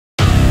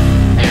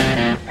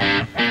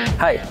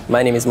Hi,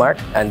 my name is Mark,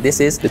 and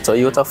this is the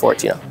Toyota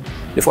Fortuner.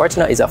 The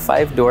Fortuner is a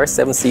 5-door,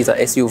 7-seater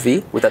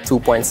SUV with a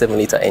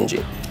 2.7-liter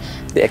engine.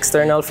 The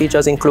external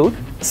features include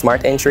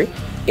smart entry,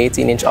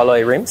 18-inch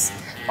alloy rims,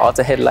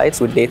 auto headlights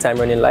with daytime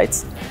running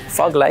lights,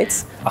 fog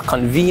lights, a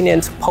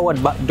convenient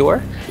powered back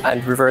door,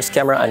 and reverse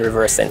camera and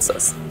reverse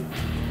sensors.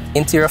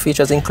 Interior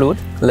features include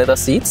leather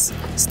seats,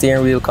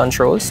 steering wheel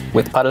controls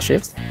with paddle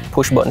shifts,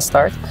 push button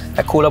start,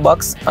 a cooler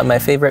box, and my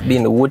favorite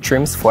being the wood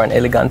trims for an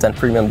elegant and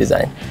premium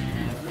design.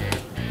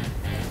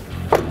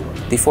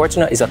 The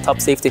Fortuner is a top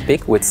safety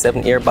pick with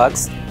 7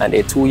 airbags and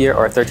a 2-year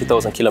or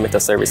 30,000 kilometer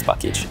service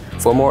package.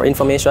 For more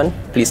information,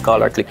 please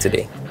call or click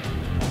today.